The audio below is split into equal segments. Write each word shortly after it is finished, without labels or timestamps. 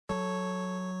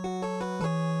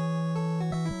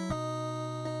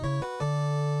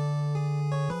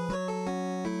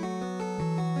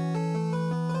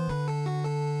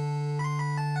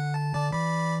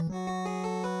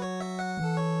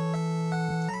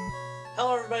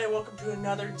everybody, welcome to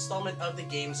another installment of the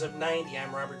Games of 90.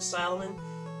 I'm Robert Seidelman,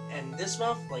 and this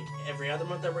month, like every other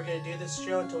month that we're going to do this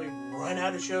show until we run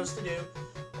out of shows to do,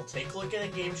 we'll take a look at a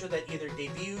game show that either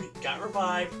debuted, got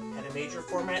revived, had a major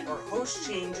format or host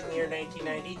change in the year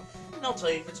 1990, and I'll tell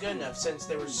you if it's good enough, since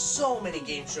there were so many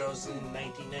game shows in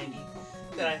 1990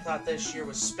 that I thought this year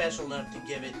was special enough to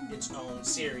give it its own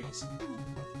series.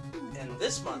 And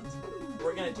this month,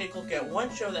 we're going to take a look at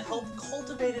one show that helped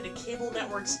cultivated a cable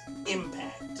network's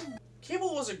impact.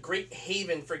 Cable was a great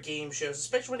haven for game shows,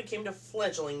 especially when it came to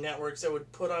fledgling networks that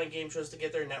would put on game shows to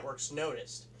get their networks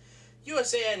noticed.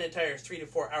 USA had an entire 3 to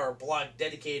 4 hour block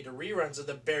dedicated to reruns of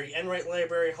the Barry Enright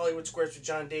Library, Hollywood Squares with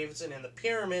John Davidson, and The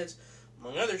Pyramids,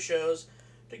 among other shows,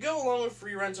 to go along with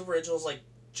reruns of originals like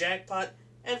Jackpot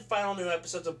and final new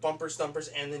episodes of Bumper Stumpers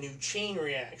and The New Chain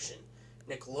Reaction.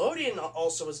 Nickelodeon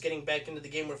also was getting back into the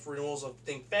game with renewals of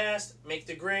Think Fast, Make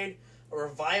the Grade, a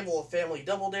revival of Family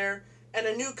Double Dare, and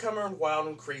a newcomer in Wild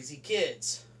and Crazy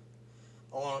Kids.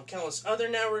 Along with countless other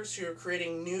networks who are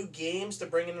creating new games to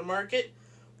bring into market,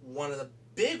 one of the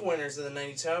big winners of the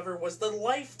 90s, however, was the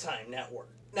Lifetime Network.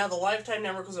 Now, the Lifetime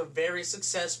Network was a very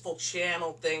successful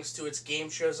channel thanks to its game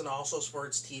shows and also for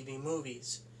its TV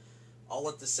movies. I'll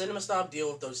let the cinema snob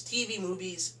deal with those TV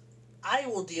movies. I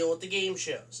will deal with the game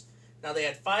shows. Now, they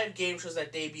had 5 game shows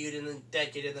that debuted in the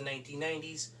decade of the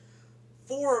 1990s.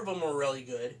 4 of them were really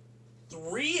good.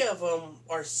 3 of them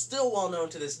are still well known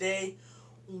to this day.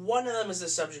 One of them is the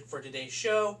subject for today's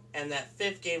show, and that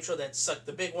 5th game show that sucked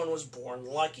the big one was Born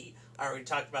Lucky. I already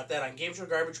talked about that on Game Show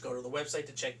Garbage. Go to the website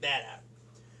to check that out.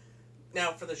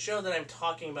 Now, for the show that I'm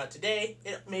talking about today,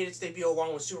 it made its debut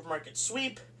along with Supermarket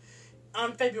Sweep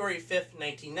on February 5th,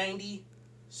 1990.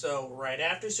 So, right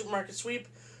after Supermarket Sweep,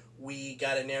 we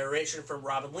got a narration from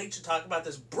Robin Leach to talk about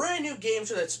this brand new game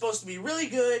show that's supposed to be really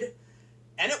good,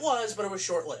 and it was, but it was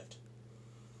short-lived.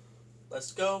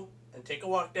 Let's go and take a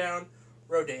walk down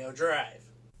Rodeo Drive.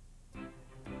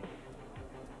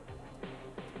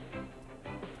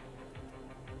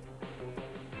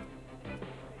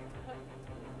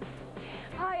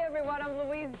 Hi everyone, I'm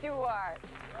Louise Duarte.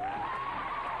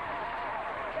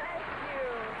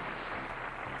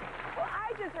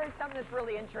 I just heard something that's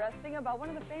really interesting about one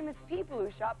of the famous people who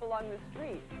shop along the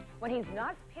street. When he's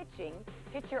not pitching,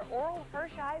 pitcher Oral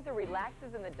Hershiser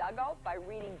relaxes in the dugout by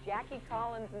reading Jackie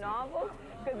Collins novels.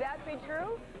 Could that be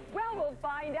true? Well, we'll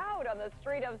find out on the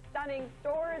street of stunning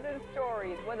stores and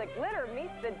stories where the glitter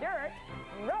meets the dirt.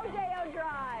 Rodeo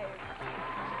Drive.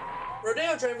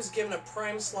 Rodeo Drive was given a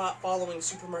prime slot following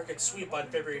Supermarket Sweep on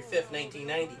February 5th,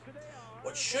 1990.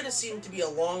 What should have seemed to be a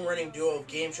long-running duo of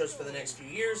game shows for the next few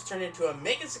years turned into a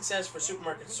mega success for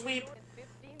Supermarket Sweep,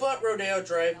 but Rodeo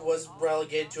Drive was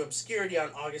relegated to obscurity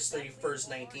on August 31st,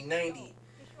 1990.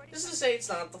 This is to say it's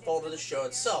not the fault of the show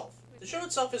itself. The show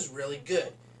itself is really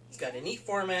good. It's got a neat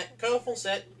format, colorful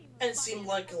set, and it seemed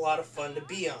like a lot of fun to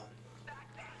be on.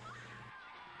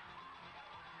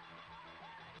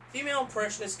 Female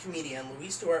impressionist comedian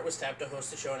Louise Duarte was tapped to host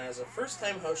the show, and as a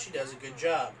first-time host she does a good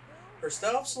job. Her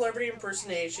style of celebrity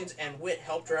impersonations and wit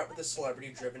helped her out with the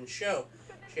celebrity-driven show.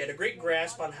 She had a great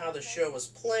grasp on how the show was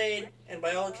played, and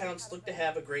by all accounts looked to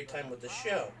have a great time with the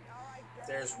show. If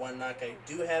there's one knock I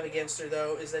do have against her,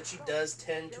 though, is that she does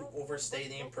tend to overstay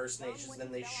the impersonations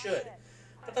than they should.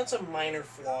 But that's a minor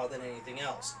flaw than anything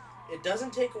else. It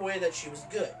doesn't take away that she was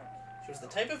good. She was the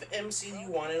type of MC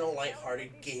you want in a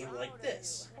lighthearted game like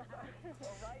this.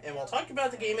 And while talking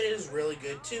about the game, it is really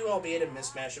good too, albeit a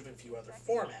mismatch of a few other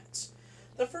formats.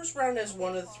 The first round has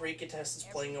one of the 3 contestants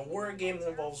playing a word game that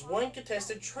involves one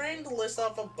contestant trying to list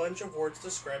off a bunch of words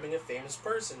describing a famous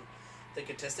person. The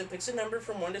contestant picks a number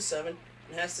from 1 to 7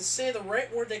 and has to say the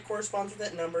right word that corresponds with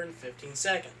that number in 15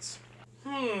 seconds.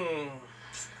 I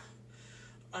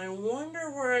wonder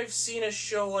where I've seen a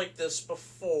show like this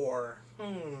before.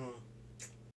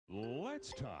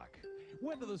 Let's talk.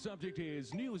 Whether the subject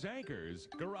is news anchors,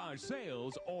 garage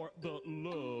sales, or the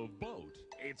love boat,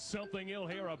 it's something you'll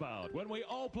hear about when we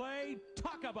all play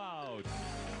Talk About.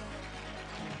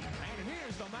 And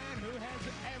here's the man who has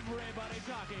everybody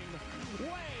talking,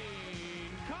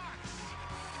 Wayne Cox.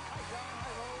 Hi, John.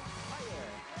 Hi, Rose. Hi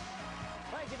there.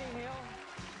 Thank you, Dean Hill.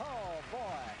 Oh,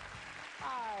 boy.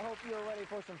 I hope you're ready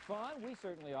for some fun. We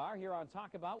certainly are here on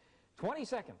Talk About. 20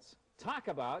 seconds. Talk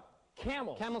about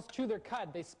camels. Camels chew their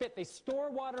cud. They spit. They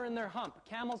store water in their hump.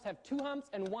 Camels have 2 humps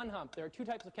and 1 hump. There are 2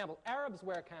 types of camels. Arabs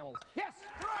wear camels. Yes!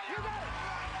 You got it!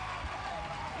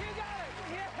 You got it!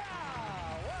 Yeah!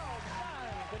 Well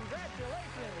done!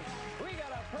 Congratulations! We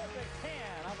got a perfect 10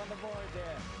 up on the board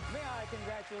there. May I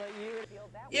congratulate congratulate you.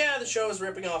 Yeah, the show is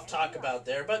ripping off Talk About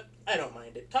there, but I don't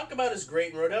mind it. Talk About is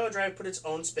great, and Rodeo Drive put its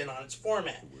own spin on its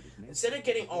format. Instead of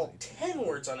getting all 10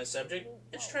 words on a subject,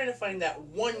 it's trying to find that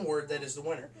one word that is the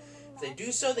winner. If they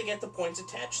do so, they get the points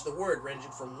attached to the word,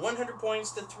 ranging from 100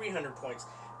 points to 300 points,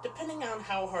 depending on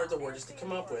how hard the word is to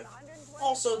come up with.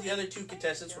 Also, the other two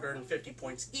contestants would earn 50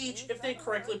 points each if they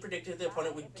correctly predicted the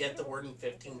opponent would get the word in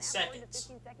 15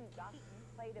 seconds.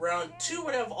 Round 2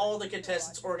 would have all the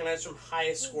contestants organized from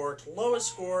highest score to lowest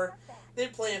score.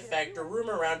 They'd play a fact or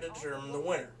rumor round to determine the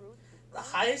winner. The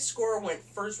highest score went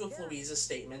first with Louisa's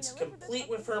statements, complete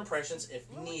with her impressions if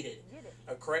needed.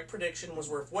 A correct prediction was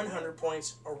worth 100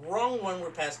 points, a wrong one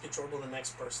would pass control to the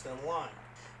next person in line.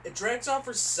 It drags on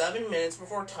for 7 minutes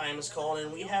before time is called,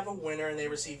 and we have a winner, and they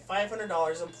receive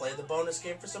 $500 and play the bonus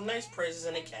game for some nice prizes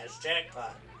and a cash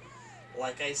jackpot.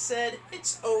 Like I said,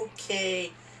 it's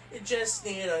okay. It just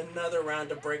needed another round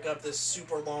to break up this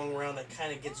super long round that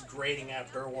kind of gets grating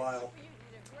after a while.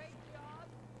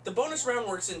 The bonus round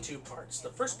works in 2 parts. The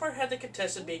first part had the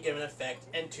contestant be given a fact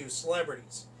and 2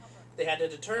 celebrities. They had to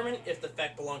determine if the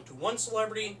fact belonged to one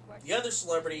celebrity, the other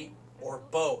celebrity, or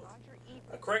both.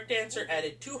 A correct answer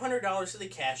added $200 to the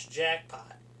cash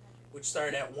jackpot, which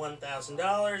started at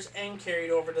 $1,000 and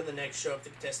carried over to the next show if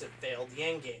the contestant failed the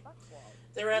endgame.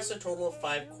 They were asked a total of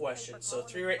 5 questions, so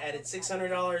 3 right added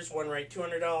 $600, 1 right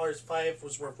 $200, 5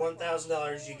 was worth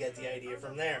 $1,000, you get the idea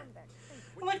from there.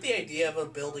 I like the idea of a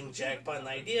building jackpot, and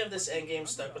the idea of this endgame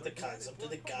stuck with the concept of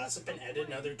the gossip and added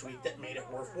another tweak that made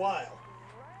it worthwhile.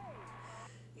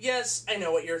 Yes, I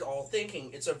know what you're all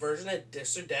thinking, it's a version of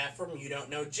This or Dat from You Don't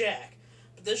Know Jack,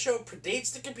 but this show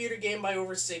predates the computer game by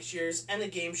over 6 years and the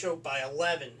game show by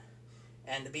 11.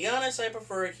 And to be honest, I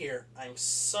prefer it here. I'm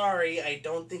sorry, I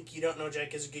don't think You Don't Know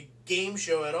Jack is a good game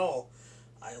show at all.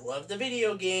 I love the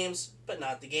video games, but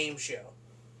not the game show.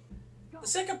 The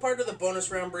second part of the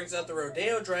bonus round brings out the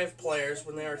Rodeo Drive players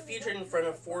when they are featured in front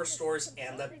of 4 stores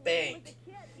and the bank.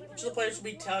 Each of the players will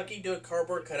be talking to a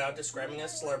cardboard cutout describing a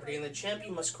celebrity, and the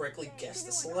champion must correctly guess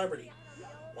the celebrity.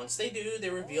 Once they do,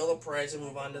 they reveal the prize and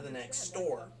move on to the next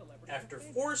store. After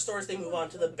 4 stores, they move on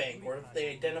to the bank, where if they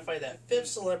identify that 5th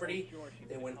celebrity,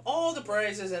 they win all the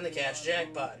prizes and the cash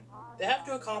jackpot. They have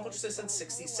to accomplish this in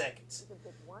 60 seconds.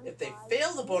 If they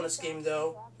fail the bonus game,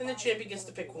 though, then the champion gets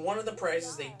to pick one of the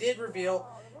prizes they did reveal,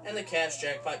 and the cash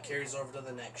jackpot carries over to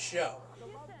the next show.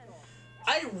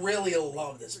 I really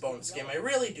love this bonus game, I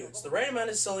really do. It's the right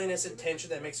amount of silliness and tension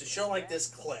that makes a show like this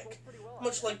click,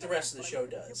 much like the rest of the show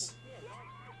does.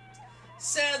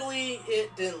 Sadly,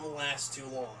 it didn't last too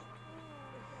long.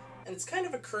 And it's kind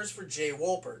of a curse for Jay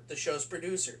Wolpert, the show's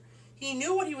producer. He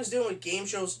knew what he was doing with game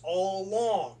shows all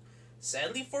along.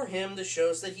 Sadly for him, the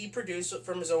shows that he produced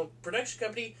from his own production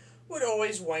company would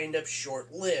always wind up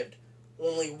short-lived,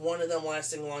 only one of them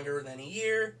lasting longer than a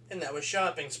year, and that was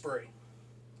Shopping Spree.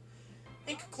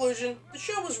 In conclusion, the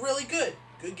show was really good.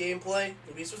 Good gameplay,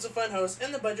 Luis was a fun host,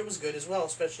 and the budget was good as well,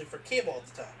 especially for cable at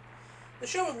the time. The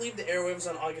show would leave the airwaves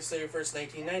on August 31st,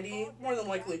 1990, more than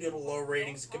likely due to low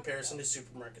ratings in comparison to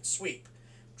Supermarket Sweep,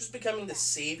 which was becoming the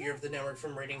savior of the network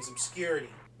from ratings obscurity.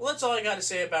 Well, that's all I got to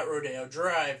say about Rodeo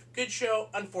Drive. Good show,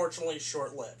 unfortunately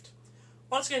short-lived.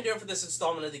 Well, that's going to do it for this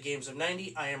installment of the Games of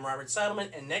 90. I am Robert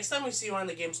Seidelman, and next time we see you on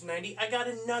the Games of 90, I got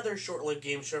another short-lived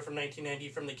game show from 1990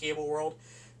 from the cable world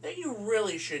that you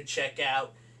really should check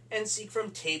out and seek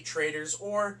from tape traders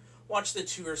or watch the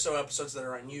 2 or so episodes that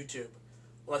are on YouTube.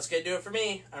 Well, that's going to do it for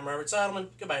me. I'm Robert Seidelman.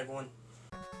 Goodbye, everyone.